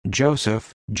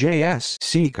Joseph, J.S.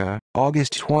 Sica,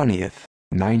 August 20,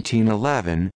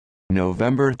 1911,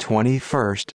 November 21,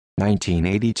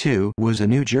 1982, was a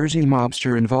New Jersey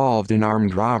mobster involved in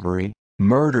armed robbery,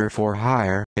 murder for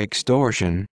hire,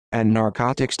 extortion, and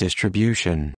narcotics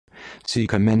distribution.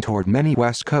 Sica mentored many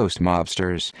West Coast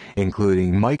mobsters,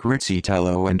 including Mike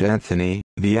Rizzitello and Anthony,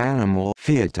 the Animal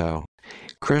Fiato.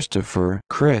 Christopher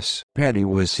 "Chris" Petty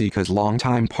was Sica's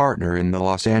longtime partner in the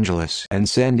Los Angeles and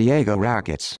San Diego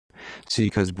rackets.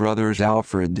 Sica's brothers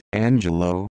Alfred,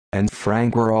 Angelo, and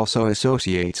Frank were also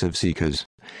associates of Sica's.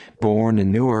 Born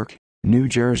in Newark, New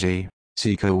Jersey,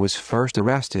 Sica was first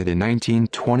arrested in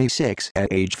 1926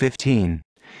 at age 15.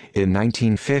 In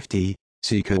 1950,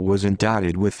 Sica was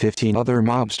indicted with 15 other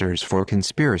mobsters for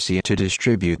conspiracy to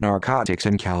distribute narcotics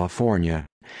in California.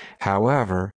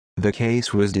 However, the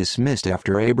case was dismissed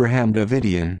after Abraham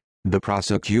Davidian, the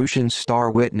prosecution's star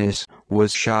witness,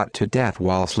 was shot to death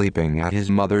while sleeping at his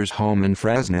mother's home in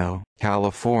Fresno,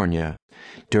 California.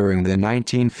 During the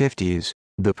 1950s,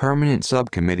 the Permanent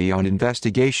Subcommittee on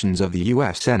Investigations of the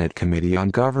U.S. Senate Committee on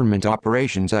Government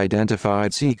Operations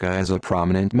identified Sica as a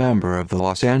prominent member of the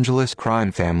Los Angeles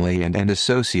crime family and an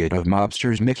associate of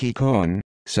mobsters Mickey Cohen,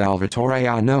 Salvatore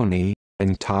Iannone,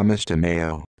 and Thomas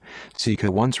DeMeo. Sica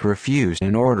once refused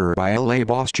an order by LA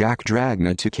boss Jack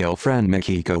Dragna to kill friend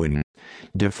Mickey Cohen.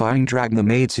 Defying Dragna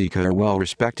made Sica a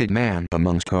well-respected man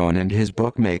amongst Cohen and his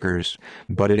bookmakers,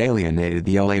 but it alienated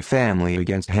the LA family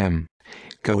against him.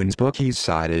 Cohen's bookies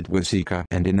sided with Sica,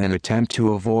 and in an attempt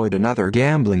to avoid another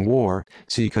gambling war,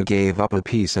 Sica gave up a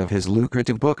piece of his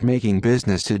lucrative bookmaking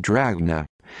business to Dragna.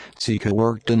 Sica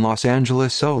worked in Los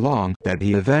Angeles so long that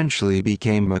he eventually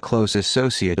became a close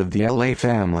associate of the LA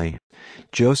family.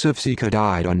 Joseph Sica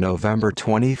died on November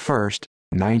 21,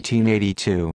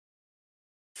 1982.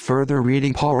 Further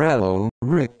reading: Paurello,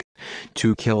 Rick.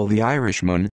 To Kill the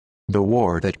Irishman: The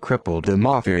War That Crippled the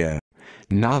Mafia.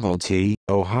 Novelty,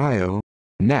 Ohio.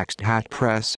 Next Hat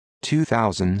Press,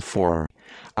 2004.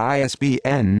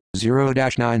 ISBN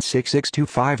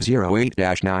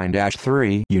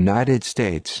 0-9662508-9-3. United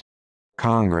States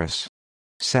Congress,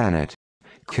 Senate,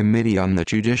 Committee on the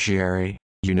Judiciary,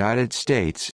 United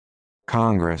States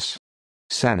Congress,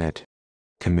 Senate,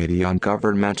 Committee on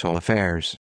Governmental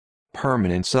Affairs,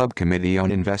 Permanent Subcommittee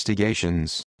on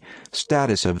Investigations.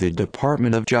 Status of the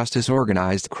Department of Justice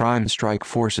Organized Crime Strike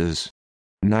Forces.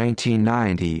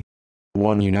 1990.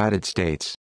 1. United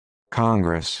States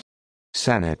Congress,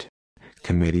 Senate,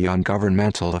 Committee on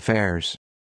Governmental Affairs,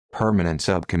 Permanent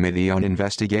Subcommittee on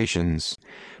Investigations.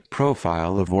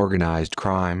 Profile of Organized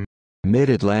Crime.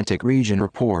 Mid-Atlantic Region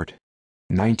Report.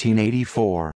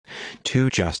 1984. 2.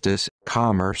 Justice,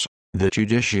 Commerce, the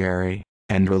Judiciary,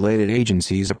 and Related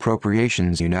Agencies.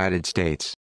 Appropriations. United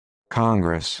States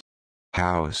Congress,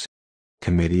 House,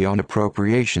 Committee on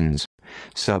Appropriations,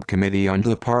 Subcommittee on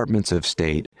Departments of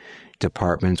State,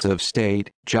 Departments of State,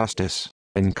 Justice,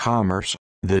 and Commerce,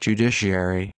 the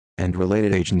Judiciary, and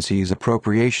Related Agencies.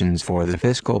 Appropriations for the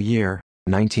fiscal year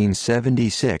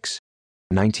 1976.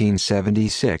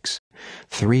 1976.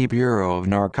 3. Bureau of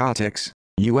Narcotics,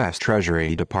 U.S.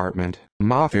 Treasury Department,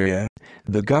 Mafia,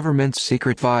 the government's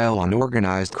secret file on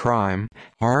organized crime.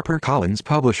 HarperCollins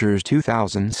Publishers,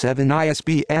 2007.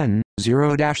 ISBN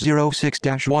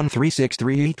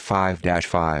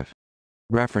 0-06-136385-5.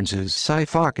 References: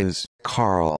 Sifakis,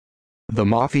 Carl. The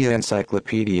Mafia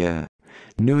Encyclopedia.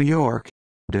 New York: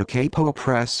 De Capo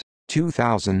Press,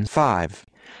 2005.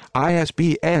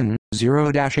 ISBN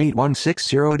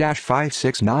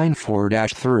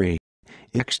 0-8160-5694-3.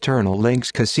 External links: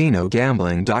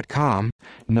 CasinoGambling.com,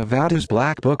 Nevada's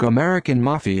Black Book, American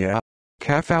Mafia,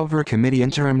 Kefauver Committee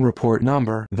Interim Report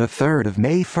Number 3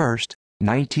 May 1,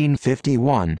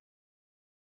 1951.